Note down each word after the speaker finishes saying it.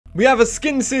We have a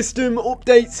skin system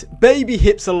update, baby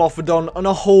Hypsilophodon, and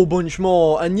a whole bunch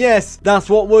more. And yes, that's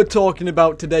what we're talking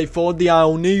about today for the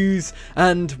Isle News.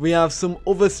 And we have some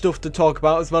other stuff to talk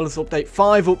about, as well as update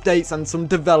 5 updates and some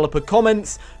developer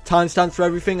comments. Timestamps for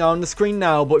everything are on the screen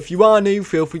now, but if you are new,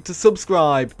 feel free to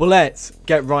subscribe. But let's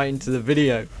get right into the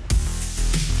video.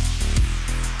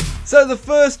 So the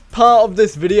first part of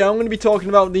this video, I'm going to be talking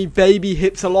about the baby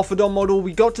Hypsilophodon model.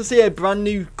 We got to see a brand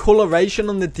new coloration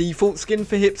on the default skin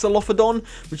for Hypsilophodon,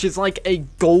 which is like a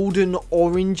golden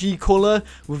orangey color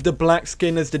with the black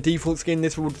skin as the default skin.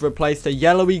 This would replace the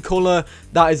yellowy color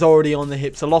that is already on the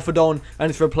Hypsilophodon, and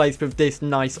it's replaced with this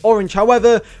nice orange.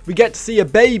 However, we get to see a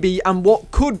baby and what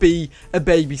could be a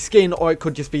baby skin, or it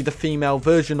could just be the female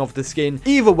version of the skin.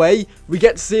 Either way, we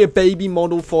get to see a baby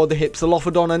model for the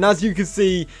Hypsilophodon, and as you can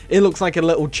see, it looks like a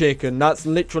little chicken. That's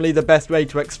literally the best way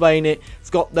to explain it.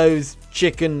 It's got those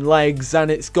chicken legs,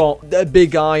 and it's got a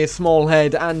big eye, a small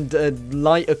head, and a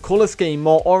lighter color scheme,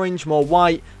 more orange, more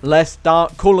white, less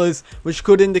dark colors, which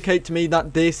could indicate to me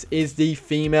that this is the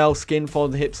female skin for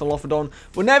the Hypsilophodon.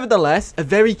 But nevertheless, a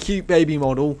very cute baby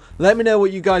model. Let me know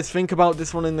what you guys think about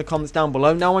this one in the comments down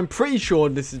below. Now, I'm pretty sure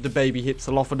this is the baby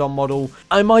Hypsilophodon model.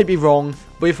 I might be wrong,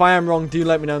 but if I am wrong, do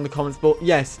let me know in the comments. But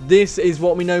yes, this is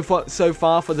what we know so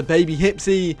far for the baby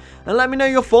Hypsi, and let me know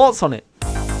your thoughts on it.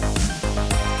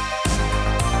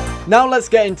 Now let's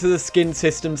get into the skin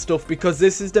system stuff, because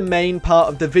this is the main part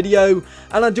of the video,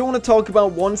 and I do want to talk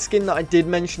about one skin that I did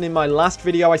mention in my last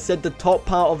video. I said the top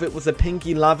part of it was a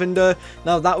pinky lavender.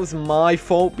 Now that was my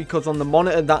fault, because on the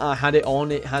monitor that I had it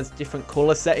on, it has different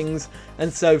color settings,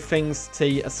 and so things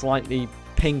see a slightly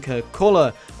pinker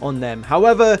color on them.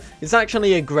 However, it's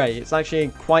actually a gray. It's actually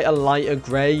quite a lighter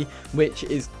gray, which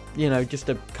is, you know, just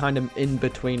a kind of in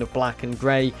between of black and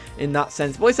grey in that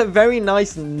sense. But it's a very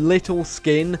nice little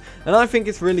skin, and I think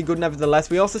it's really good nevertheless.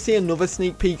 We also see another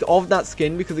sneak peek of that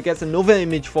skin, because it gets another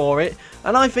image for it,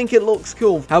 and I think it looks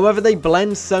cool. However, they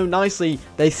blend so nicely.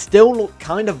 They still look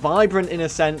kind of vibrant in a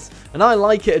sense, and I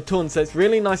like it a ton, so it's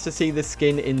really nice to see this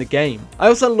skin in the game. I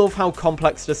also love how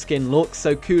complex the skin looks,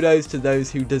 so kudos to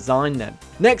those who designed them.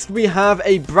 Next, we have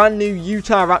a brand new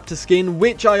Utahraptor skin,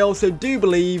 which I also do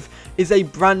believe is a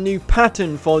brand new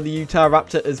pattern for the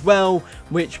Utahraptor as well,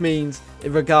 which means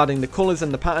regarding the colours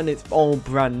and the pattern, it's all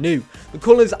brand new. The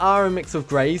colours are a mix of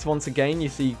greys. Once again, you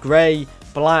see grey,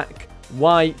 black,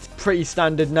 white, pretty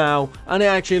standard now, and it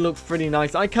actually looks pretty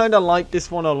nice. I kind of like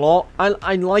this one a lot.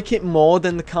 I like it more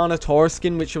than the Carnotaurus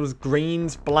skin, which was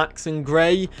greens, blacks, and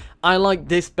grey. I like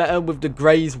this better with the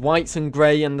greys, whites, and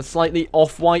grey, and the slightly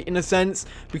off-white in a sense,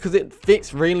 because it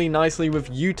fits really nicely with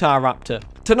Utahraptor.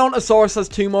 Tenontosaurus has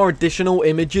 2 more additional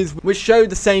images which show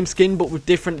the same skin but with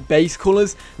different base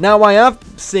colours. Now, I have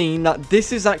seen that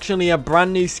this is actually a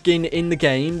brand new skin in the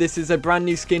game. This is a brand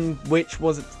new skin which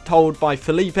was told by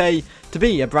Felipe to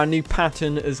be a brand new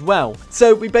pattern as well.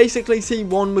 So we basically see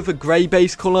one with a grey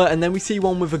base colour, and then we see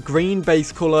one with a green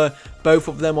base colour. Both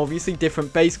of them obviously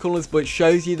different base colours, but it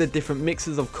shows you the different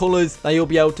mixes of colours that you'll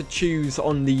be able to choose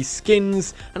on these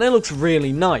skins, and it looks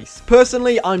really nice.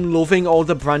 Personally, I'm loving all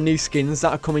the brand new skins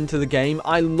that are coming to the game.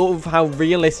 I love how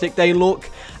realistic they look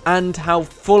and how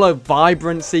full of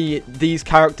vibrancy these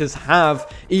characters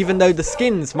have, even though the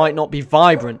skins might not be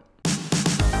vibrant.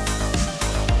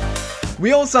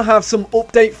 We also have some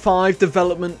Update 5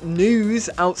 development news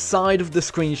outside of the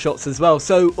screenshots as well.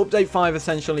 So Update 5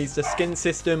 essentially is the skin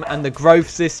system and the growth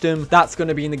system that's going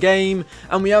to be in the game.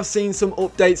 And we have seen some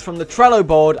updates from the Trello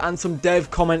board and some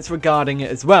dev comments regarding it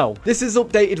as well. This is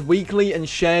updated weekly and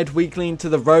shared weekly into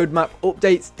the roadmap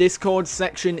updates Discord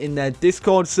section in their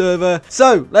Discord server.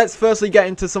 So let's firstly get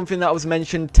into something that was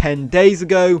mentioned 10 days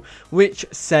ago, which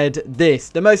said this.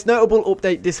 The most notable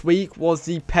update this week was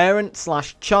the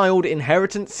parent/child inheritance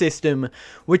system,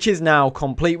 which is now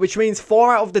complete, which means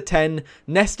 4 out of the 10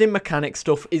 nesting mechanic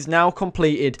stuff is now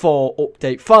completed for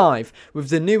Update 5, with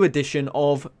the new addition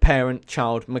of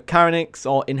parent-child mechanics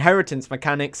or inheritance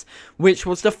mechanics, which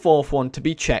was the 4th one to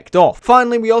be checked off.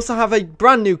 Finally, we also have a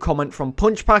brand new comment from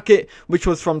Punch Packet, which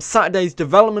was from Saturday's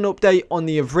development update on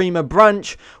the Evrima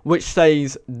branch, which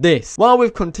says this: while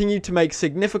we've continued to make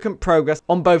significant progress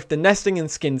on both the nesting and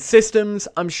skin systems,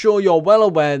 I'm sure you're well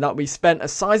aware that we spent a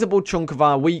sizable chunk of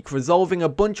our week resolving a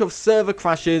bunch of server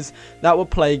crashes that were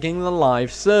plaguing the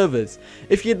live servers.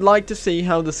 If you'd like to see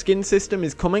how the skin system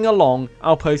is coming along,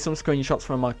 I'll post some screenshots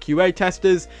from our QA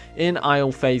testers in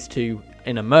Isle Phase 2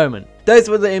 in a moment. those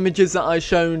were the images that I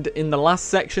showed in the last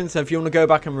section, so if you want to go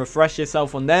back and refresh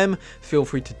yourself on them, feel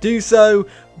free to do so.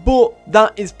 But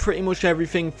that is pretty much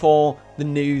everything for the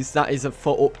news that is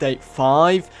for update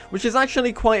 5, which is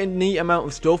actually quite a neat amount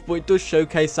of stuff, but it does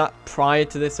showcase that prior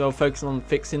to this they were focusing on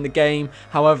fixing the game.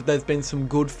 However, there's been some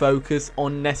good focus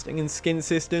on nesting and skin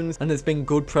systems, and there's been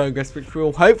good progress, which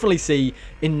we'll hopefully see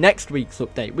in next week's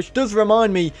update. Which does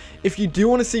remind me, if you do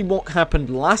want to see what happened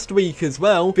last week as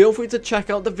well, feel free to check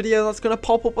out the video that's going to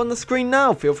pop up on the screen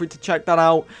now. Feel free to check that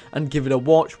out and give it a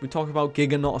watch. We talk about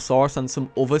Giganotosaurus and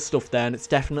some other stuff there, and it's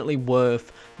definitely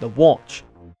worth the watch.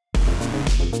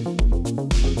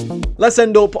 Let's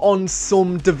end up on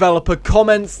some developer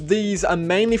comments. These are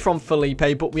mainly from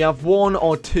Felipe, but we have one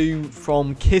or two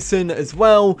from Kissen as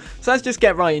well. So let's just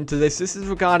get right into this. This is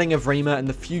regarding Evrima and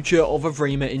the future of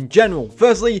Evrima in general.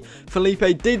 Firstly,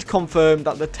 Felipe did confirm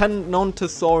that the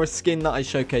Tenontosaurus skin that I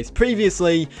showcased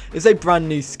previously is a brand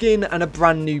new skin and a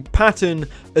brand new pattern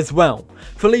as well.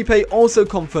 Felipe also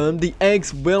confirmed the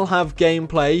eggs will have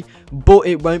gameplay, but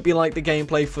it won't be like the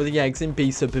gameplay for the eggs in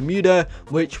Beast of Bermuda,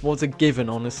 which was a given.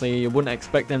 Honestly, you wouldn't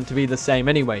expect them to be the same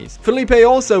anyways. Felipe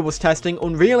also was testing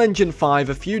Unreal Engine 5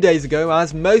 a few days ago,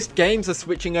 as most games are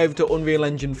switching over to Unreal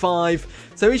Engine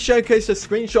 5, so he showcased a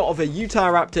screenshot of a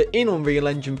Utahraptor in Unreal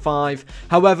Engine 5.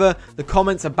 However, the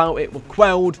comments about it were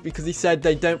quelled because he said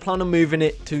they don't plan on moving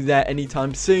it to there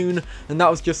anytime soon, and that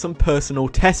was just some personal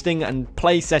testing and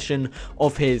play session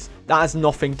of his. That has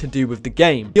nothing to do with the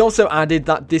game. He also added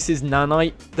that this is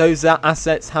nanite. Those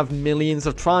assets have millions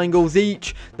of triangles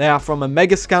each. They are from a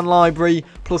Megascan library,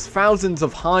 plus thousands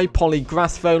of high poly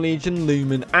grass foliage and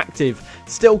lumen active,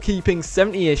 still keeping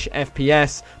 70-ish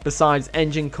FPS, besides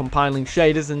engine compiling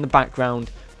shaders in the background.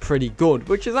 Pretty good,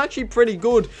 which is actually pretty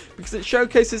good because it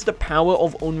showcases the power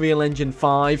of Unreal Engine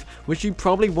 5, which you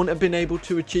probably wouldn't have been able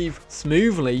to achieve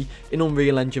smoothly in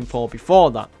Unreal Engine 4 before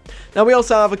that. Now we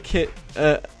also have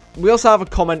a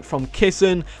comment from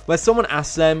Kissen where someone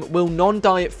asks them, will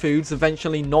non-diet foods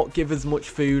eventually not give as much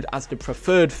food as the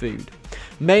preferred food,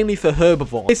 mainly for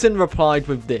herbivores? Kissen replied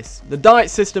with this: the diet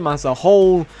system as a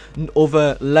whole,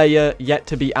 other layer yet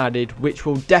to be added, which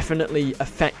will definitely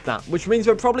affect that, which means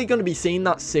we're probably going to be seeing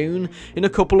that soon in a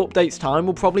couple updates time.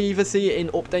 We'll probably either see it in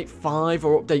update 5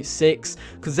 or update 6,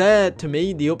 because they're, to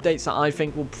me, the updates that I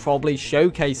think will probably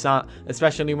showcase that,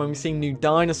 especially when we see new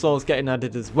dinosaurs getting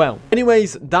added as well.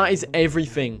 Anyways, that is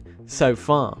everything so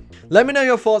far. Let me know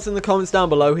your thoughts in the comments down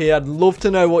below here. I'd love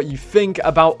to know what you think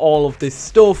about all of this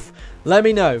stuff. Let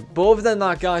me know. But other than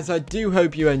that, guys, I do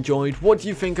hope you enjoyed. What do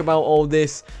you think about all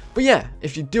this? But yeah,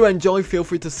 if you do enjoy, feel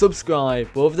free to subscribe.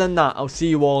 But other than that, I'll see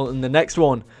you all in the next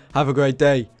one. Have a great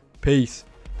day. Peace.